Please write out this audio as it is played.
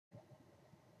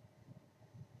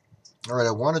Alright,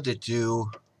 I wanted to do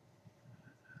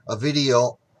a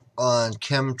video on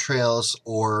chemtrails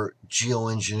or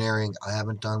geoengineering. I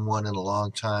haven't done one in a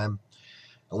long time.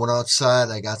 I went outside,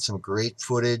 I got some great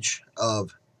footage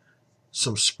of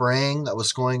some spraying that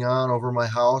was going on over my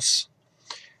house,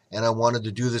 and I wanted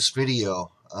to do this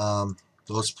video.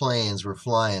 Those planes were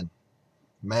flying.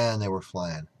 Man, they were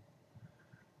flying.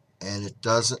 And it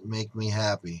doesn't make me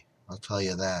happy, I'll tell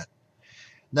you that.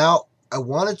 Now, I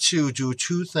wanted to do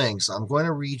two things. I'm going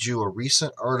to read you a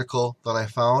recent article that I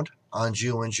found on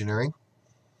geoengineering.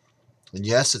 And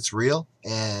yes, it's real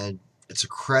and it's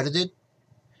accredited.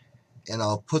 And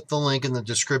I'll put the link in the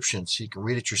description so you can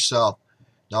read it yourself.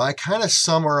 Now, I kind of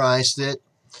summarized it.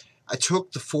 I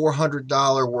took the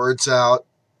 $400 words out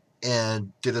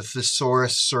and did a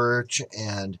thesaurus search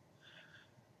and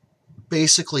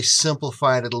basically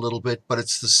simplified it a little bit. But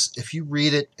it's this: if you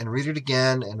read it and read it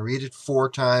again and read it 4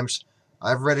 times,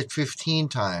 I've read it 15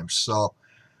 times. So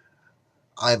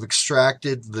I've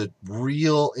extracted the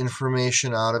real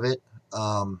information out of it.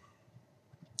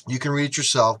 You can read it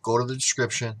yourself. Go to the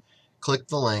description, click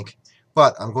the link.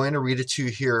 But I'm going to read it to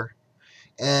you here.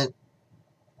 And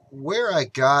where I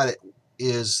got it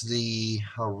is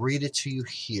I'll read it to you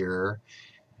here.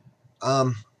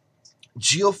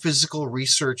 Geophysical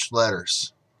research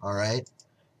letters. All right.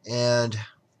 And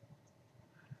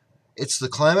it's the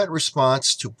climate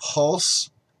response to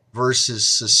pulse versus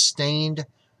sustained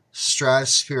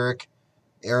stratospheric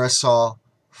aerosol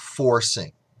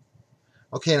forcing.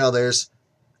 Okay, now there's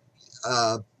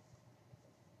 $100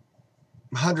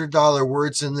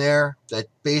 words in there that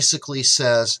basically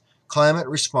says climate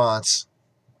response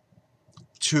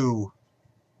to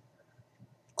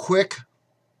quick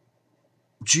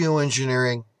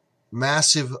geoengineering,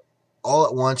 massive all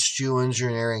at once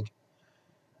geoengineering,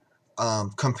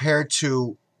 compared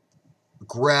to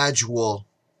gradual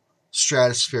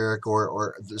stratospheric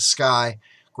or the sky,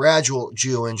 gradual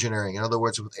geoengineering, in other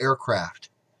words, with aircraft.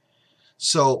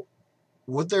 So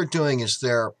what they're doing is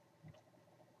they're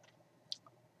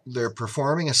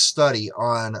performing a study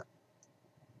on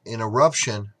an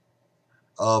eruption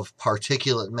of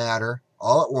particulate matter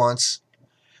all at once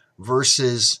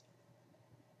versus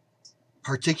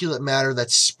particulate matter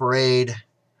that's sprayed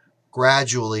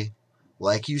gradually,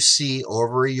 like you see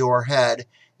over your head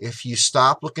if you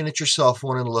stop looking at your cell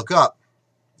phone and look up.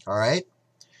 All right?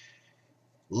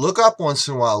 Look up once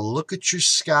in a while. Look at your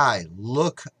sky.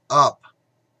 Look up.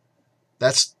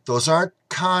 Those aren't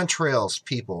contrails,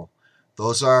 people.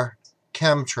 Those are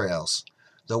chemtrails.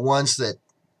 The ones that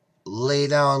lay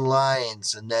down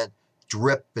lines and then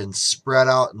drip and spread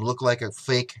out and look like a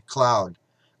fake cloud.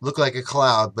 Look like a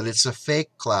cloud, but it's a fake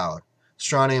cloud.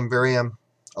 Strontium, barium,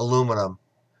 aluminum.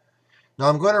 Now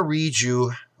I'm going to read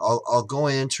you, I'll go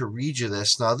in to read you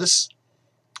this. Now this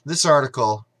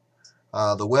article,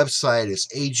 the website is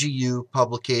AGU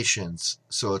Publications.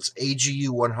 So it's AGU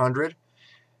 100,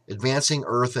 Advancing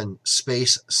Earth and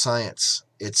Space Science.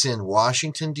 It's in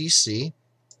Washington, D.C.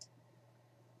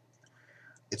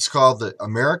 It's called the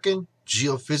American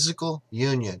Geophysical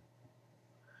Union.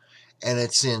 And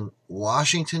it's in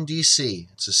Washington, D.C.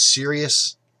 It's a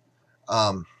serious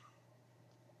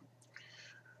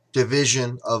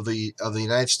division of the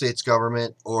United States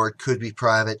government, or it could be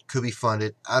private, could be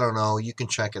funded. I don't know. You can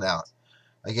check it out.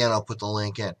 Again, I'll put the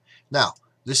link in. Now,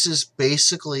 this is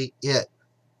basically it.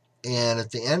 And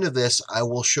at the end of this, I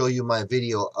will show you my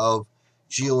video of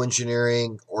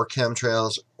geoengineering or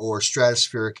chemtrails or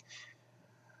stratospheric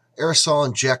aerosol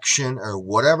injection or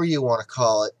whatever you want to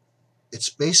call it. It's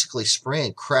basically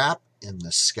spraying crap in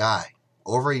the sky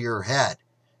over your head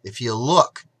if you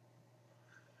look.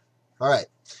 All right.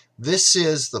 This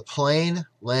is the plain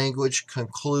language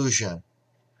conclusion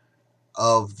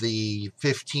of the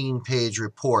 15-page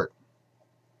report.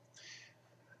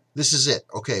 This is it.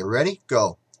 Okay, ready?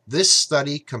 Go. This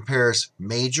study compares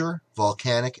major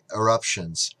volcanic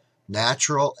eruptions,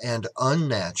 natural and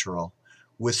unnatural,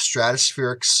 with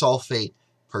stratospheric sulfate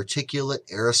particulate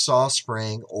aerosol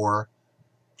spraying or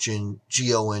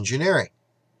geoengineering.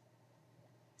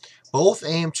 Both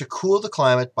aim to cool the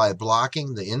climate by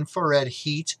blocking the infrared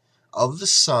heat of the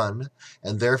sun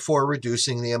and therefore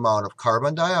reducing the amount of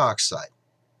carbon dioxide.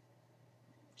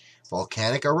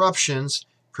 Volcanic eruptions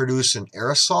produce an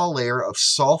aerosol layer of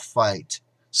sulfate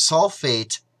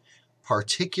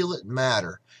particulate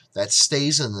matter that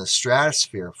stays in the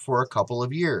stratosphere for a couple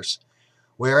of years,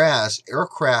 whereas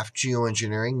aircraft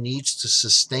geoengineering needs to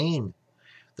sustain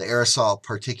the aerosol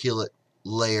particulate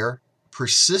layer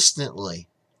persistently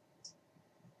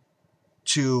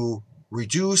to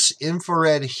reduce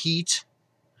infrared heat,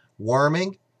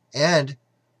 warming, and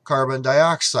carbon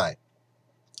dioxide.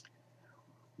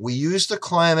 We used a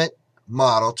climate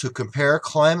model to compare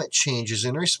climate changes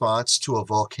in response to a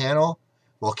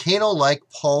volcano-like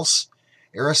pulse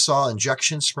aerosol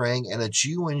injection spraying and a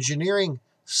geoengineering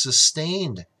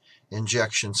sustained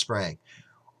injection spraying.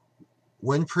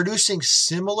 When producing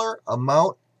similar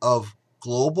amount of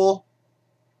global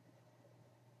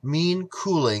mean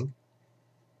cooling,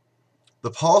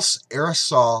 the pulse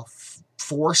aerosol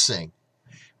forcing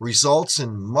results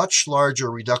in much larger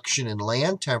reduction in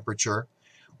land temperature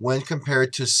when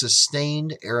compared to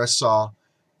sustained aerosol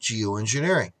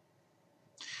geoengineering.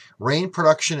 Rain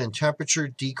production and temperature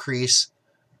decrease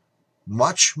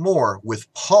much more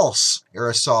with pulse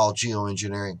aerosol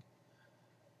geoengineering.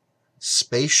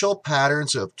 Spatial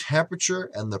patterns of temperature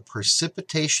and the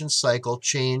precipitation cycle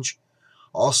change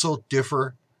also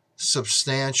differ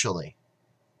substantially.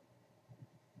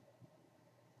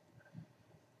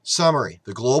 Summary: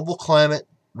 the global climate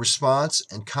response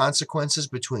and consequences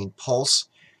between pulse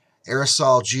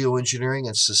aerosol geoengineering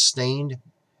and sustained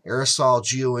aerosol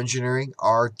geoengineering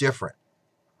are different.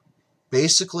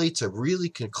 Basically, to really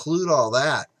conclude all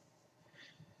that,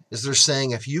 is they're saying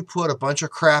if you put a bunch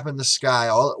of crap in the sky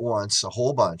all at once, a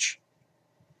whole bunch,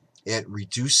 it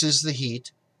reduces the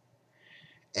heat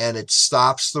and it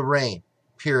stops the rain,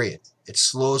 period. It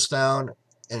slows down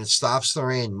and it stops the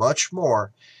rain much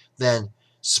more than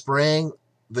spraying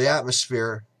the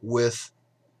atmosphere with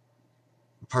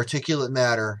particulate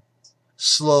matter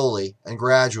slowly and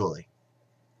gradually.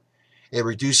 It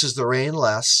reduces the rain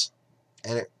less,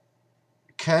 and it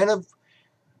kind of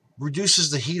reduces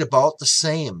the heat about the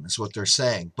same, is what they're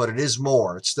saying, but it is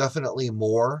more. It's definitely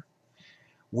more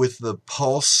with the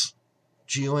pulse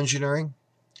geoengineering.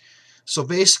 So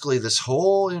basically, this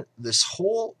whole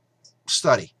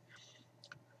study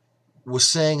was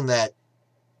saying that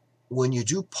when you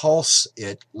do pulse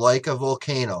it like a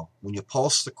volcano, when you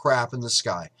pulse the crap in the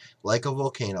sky like a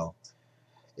volcano,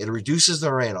 it reduces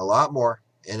the rain a lot more,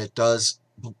 and it does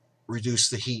reduce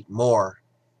the heat more.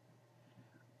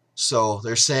 So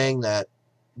they're saying that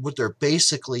what they're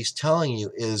basically telling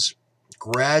you is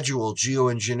gradual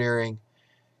geoengineering,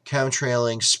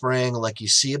 chemtrailing, spraying like you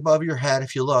see above your head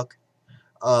if you look,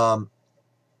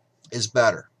 is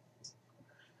better.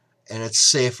 And it's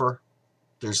safer.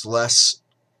 There's less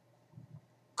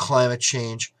climate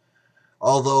change.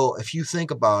 Although, if you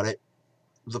think about it,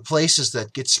 the places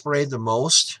that get sprayed the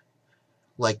most,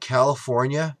 like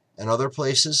California and other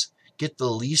places, get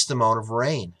the least amount of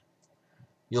rain.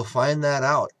 You'll find that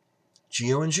out.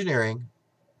 Geoengineering,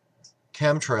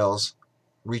 chemtrails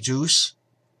reduce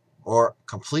or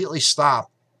completely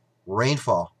stop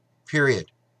rainfall,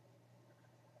 period.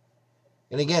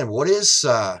 And again, what is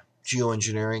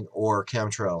geoengineering or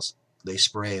chemtrails? They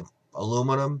spray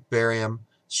aluminum, barium,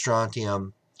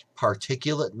 strontium,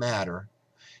 particulate matter,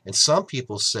 and some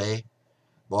people say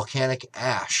volcanic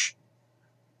ash,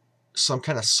 some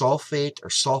kind of sulfate or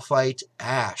sulfite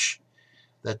ash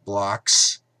that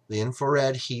blocks the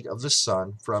infrared heat of the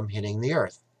sun from hitting the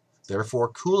earth, therefore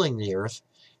cooling the earth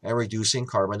and reducing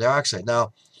carbon dioxide.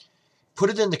 Now,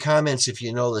 put it in the comments if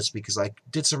you know this, because I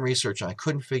did some research and I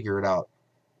couldn't figure it out.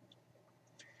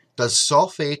 Does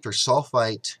sulfate or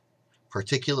sulfite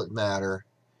particulate matter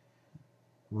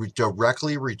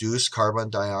directly reduce carbon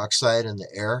dioxide in the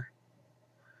air?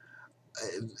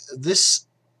 This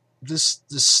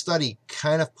study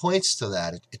kind of points to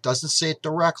that. It doesn't say it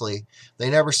directly. They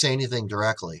never say anything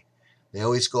directly. They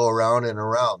always go around and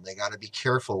around. They got to be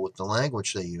careful with the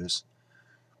language they use.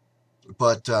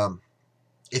 But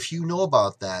if you know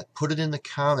about that, put it in the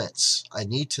comments. I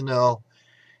need to know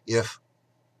if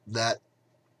that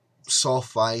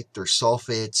sulfite or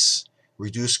sulfates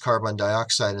reduce carbon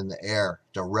dioxide in the air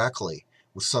directly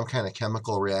with some kind of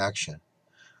chemical reaction,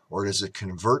 or does it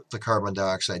convert the carbon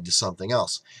dioxide to something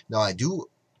else? Now, I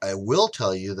will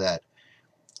tell you that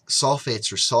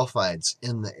sulfates or sulfides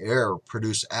in the air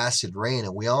produce acid rain,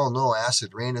 and we all know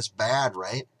acid rain is bad,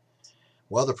 right?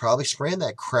 Well, they're probably spraying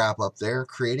that crap up there,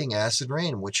 creating acid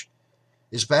rain, which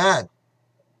is bad.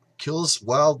 It kills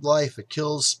wildlife, it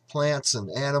kills plants and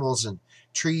animals and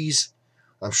trees.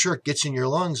 I'm sure it gets in your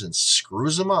lungs and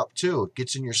screws them up too. It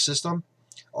gets in your system.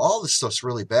 All this stuff's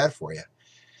really bad for you.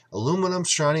 Aluminum,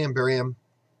 strontium, barium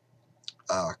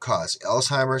cause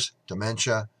Alzheimer's,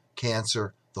 dementia,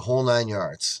 cancer, the whole 9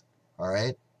 yards. All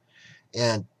right?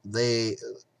 And in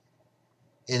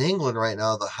England right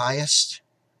now, the highest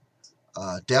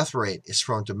death rate is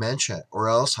from dementia or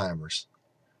Alzheimer's.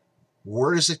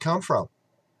 Where does it come from?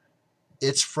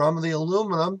 It's from the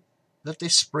aluminum that they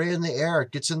spray in the air. It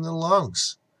gets in the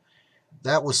lungs.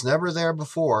 That was never there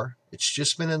before. It's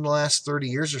just been in the last 30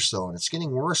 years or so, and it's getting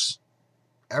worse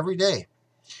every day.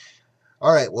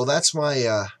 All right, well, that's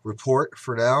my report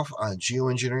for now on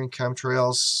geoengineering,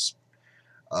 chemtrails,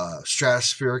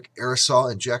 stratospheric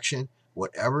aerosol injection,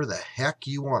 whatever the heck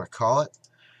you want to call it.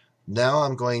 Now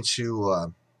I'm going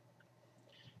to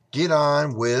get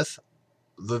on with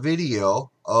the video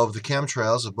of the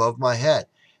chemtrails above my head.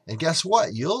 And guess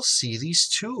what? You'll see these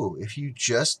too if you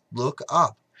just look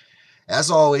up.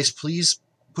 As always, please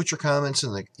put your comments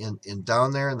in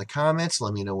down there in the comments.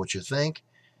 Let me know what you think.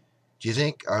 Do you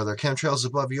think, are there chemtrails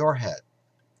above your head?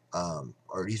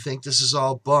 Or do you think this is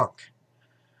all bunk?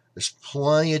 There's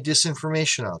plenty of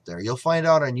disinformation out there. You'll find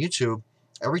out on YouTube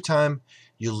every time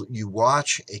you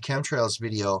watch a chemtrails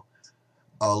video,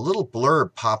 a little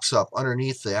blurb pops up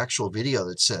underneath the actual video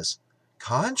that says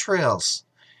contrails,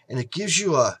 and it gives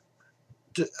you an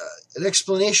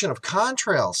explanation of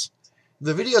contrails.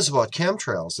 The video is about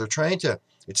chemtrails. They're trying to,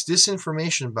 it's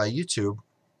disinformation by YouTube,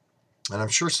 and I'm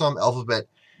sure some alphabet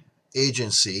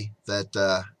agency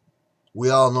that we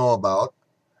all know about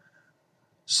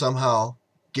somehow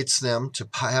gets them to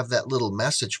have that little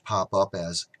message pop up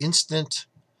as instant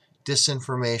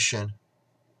disinformation,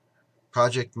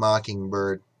 Project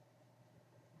Mockingbird,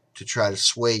 to try to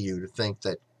sway you to think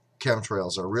that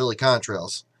chemtrails are really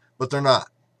contrails, but they're not.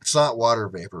 It's not water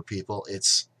vapor, people.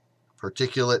 It's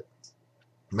particulate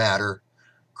matter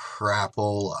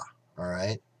crapola. All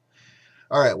right.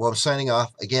 All right, well, I'm signing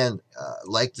off. Again,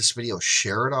 like this video,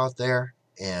 share it out there,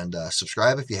 and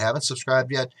subscribe if you haven't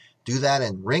subscribed yet. Do that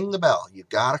and ring the bell. You've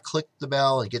got to click the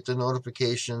bell and get the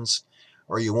notifications,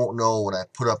 or you won't know when I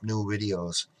put up new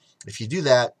videos. If you do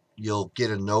that, you'll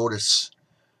get a notice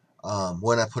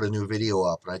when I put a new video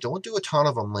up. And I don't do a ton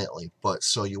of them lately, but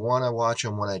so you want to watch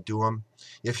them when I do them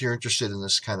if you're interested in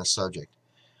this kind of subject.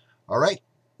 All right,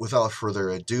 without further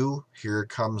ado, here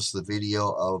comes the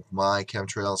video of my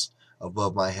chemtrails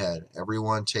above my head.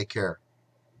 Everyone, take care.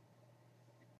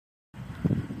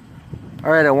 All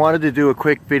right, I wanted to do a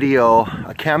quick video,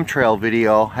 a chemtrail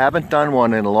video. Haven't done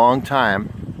one in a long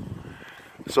time,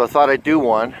 so I thought I'd do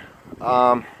one.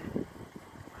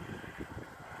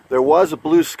 There was a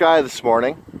blue sky this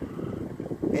morning,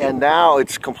 and now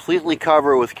it's completely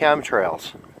covered with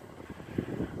chemtrails.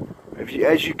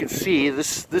 As you can see,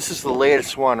 this is the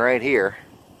latest one right here.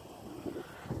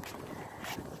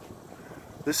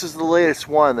 This is the latest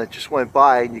one that just went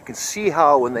by, and you can see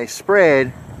how when they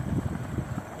sprayed,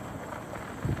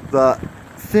 the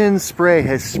thin spray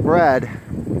has spread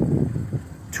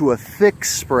to a thick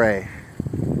spray,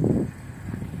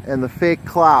 and the fake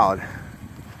cloud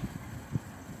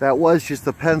that was just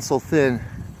a pencil thin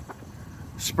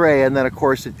spray, and then of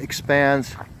course it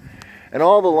expands, and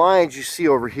all the lines you see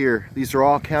over here, these are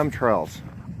all chemtrails,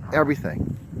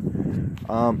 everything.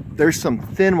 There's some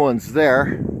thin ones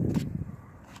there.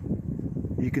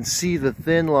 You can see the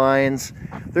thin lines.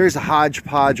 There's a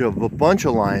hodgepodge of a bunch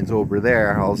of lines over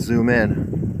there. I'll zoom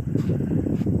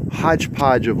in.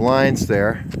 Hodgepodge of lines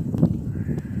there.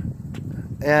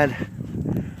 And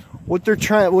what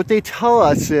they tell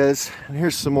us is, and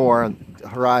here's some more on the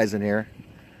horizon here.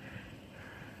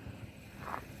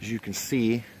 As you can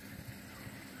see.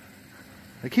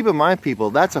 Now keep in mind, people,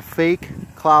 that's a fake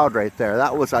cloud right there.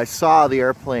 That was, I saw the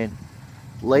airplane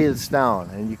lay this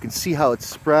down, and you can see how it's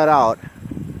spread out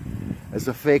as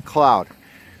a fake cloud.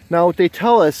 Now what they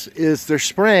tell us is they're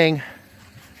spraying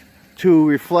to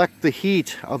reflect the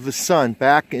heat of the sun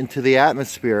back into the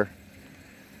atmosphere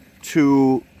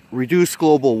to reduce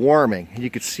global warming. You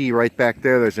can see right back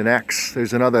there, there's an X,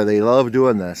 there's another. They love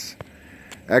doing this.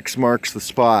 X marks the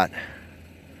spot.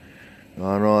 I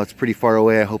don't know, it's pretty far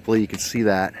away. Hopefully you can see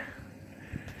that.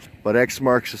 But X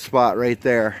marks the spot right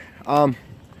there. So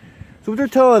what they're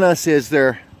telling us is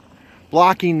they're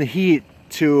blocking the heat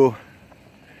to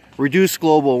reduce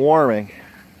global warming.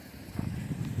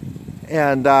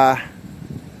 And I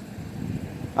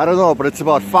don't know, but it's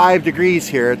about 5 degrees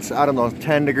here. It's, I don't know,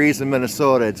 10 degrees in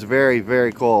Minnesota. It's very,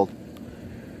 very cold.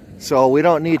 So we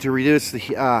don't need to reduce the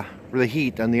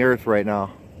heat on the earth right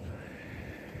now.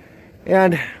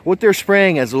 And what they're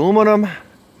spraying is aluminum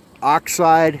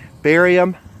oxide,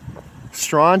 barium,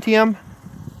 strontium,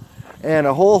 and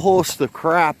a whole host of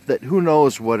crap that who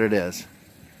knows what it is.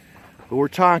 But we're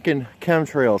talking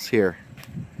chemtrails here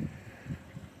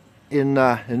in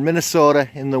Minnesota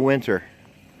in the winter.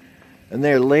 And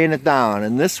they're laying it down,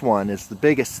 and this one is the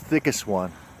biggest, thickest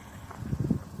one.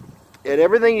 And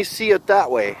everything you see it that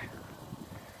way,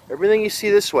 everything you see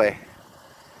this way,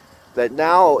 that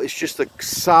now is just a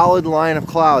solid line of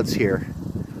clouds here.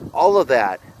 All of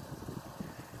that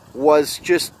was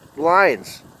just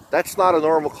lines. That's not a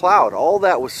normal cloud. All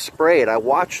that was sprayed. I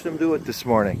watched them do it this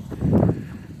morning.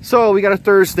 So we got a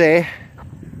Thursday.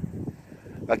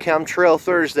 A chemtrail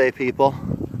Thursday, people.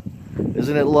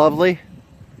 Isn't it lovely?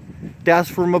 Death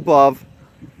from above.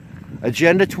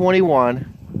 Agenda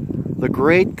 21. The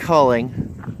Great Culling.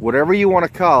 Whatever you want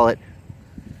to call it.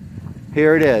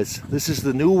 Here it is. This is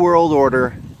the New World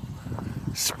Order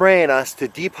spraying us to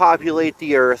depopulate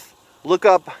the earth. Look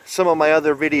up some of my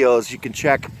other videos. You can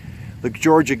check the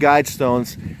Georgia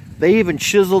Guidestones. They even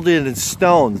chiseled it in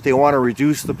stone that they want to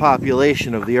reduce the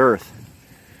population of the earth.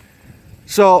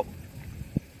 So,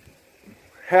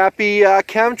 happy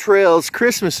ChemTrails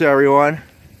Christmas, everyone.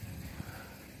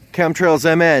 ChemTrails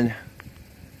MN,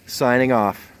 signing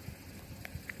off.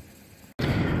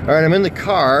 Alright, I'm in the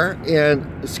car,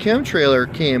 and this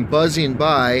chemtrailer came buzzing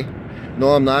by. No,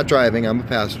 I'm not driving, I'm a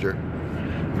passenger.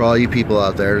 For all you people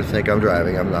out there who think I'm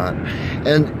driving, I'm not.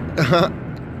 And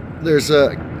there's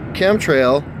a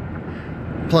chemtrail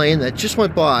plane that just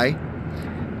went by,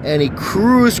 and he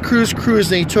cruised, and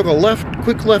he took a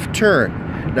quick left turn.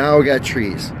 Now we got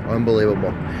trees.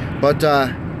 Unbelievable. But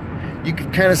you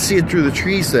can kind of see it through the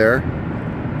trees there.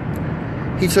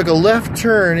 He took a left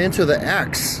turn into the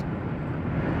X,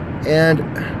 and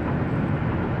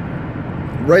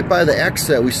right by the X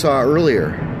that we saw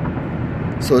earlier.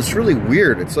 So it's really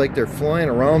weird. It's like they're flying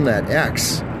around that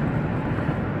X,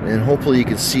 and hopefully you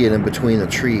can see it in between the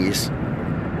trees.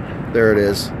 There it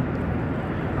is.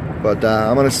 But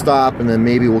I'm gonna stop, and then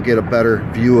maybe we'll get a better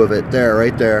view of it there,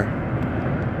 right there.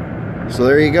 So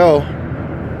there you go.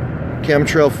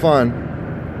 Chemtrail fun.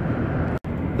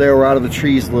 There, we're out of the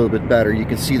trees a little bit better. You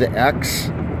can see the X.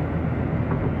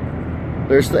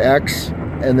 There's the X,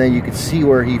 and then you can see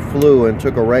where he flew and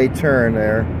took a right turn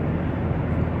there,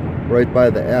 right by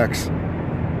the X,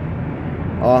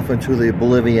 off into the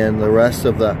oblivion. The rest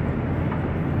of the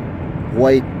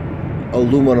white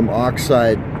aluminum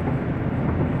oxide,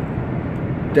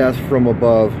 death from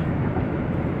above.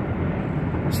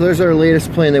 So there's our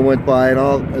latest plane that went by,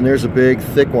 and there's a big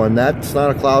thick one. That's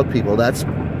not a cloud, people. That's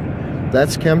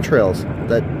chemtrails.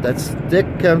 That's thick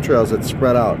chemtrails that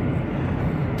spread out.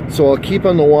 So I'll keep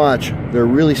on the watch. They're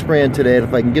really spraying today, and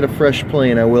if I can get a fresh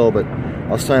plane, I will, but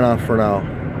I'll sign off for now.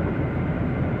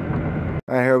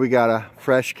 Alright, here we got a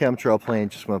fresh chemtrail plane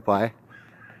just went by,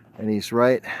 and he's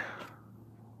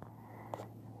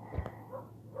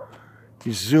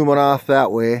zooming off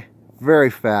that way, very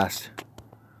fast.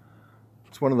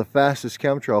 It's one of the fastest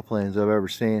chemtrail planes I've ever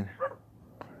seen.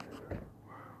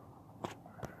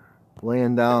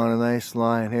 Laying down a nice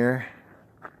line here.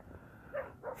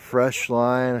 Fresh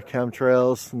line of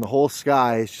chemtrails, and the whole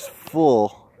sky is just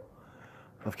full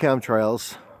of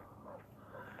chemtrails.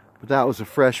 But that was a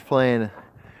fresh plane.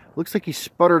 Looks like he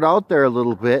sputtered out there a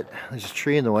little bit. There's a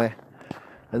tree in the way.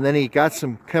 And then he got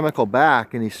some chemical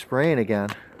back, and he's spraying again.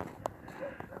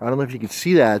 I don't know if you can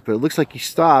see that, but it looks like he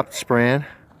stopped spraying.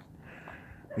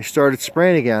 He started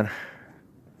spraying again.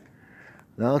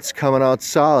 Now it's coming out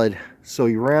solid. So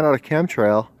he ran out of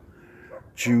chemtrail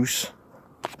juice.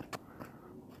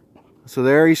 So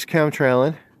there he's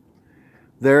chemtrailing.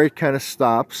 There it kind of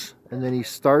stops, and then he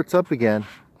starts up again.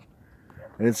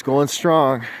 And it's going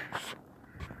strong.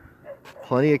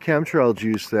 Plenty of chemtrail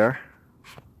juice there.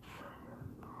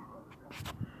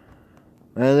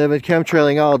 And they've been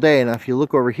chemtrailing all day. Now if you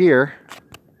look over here,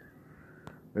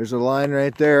 there's a line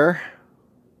right there.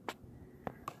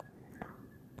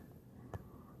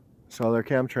 So they're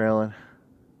chemtrailing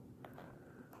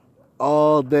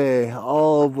all day.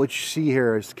 All of what you see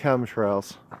here is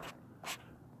chemtrails.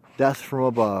 Death from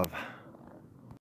above.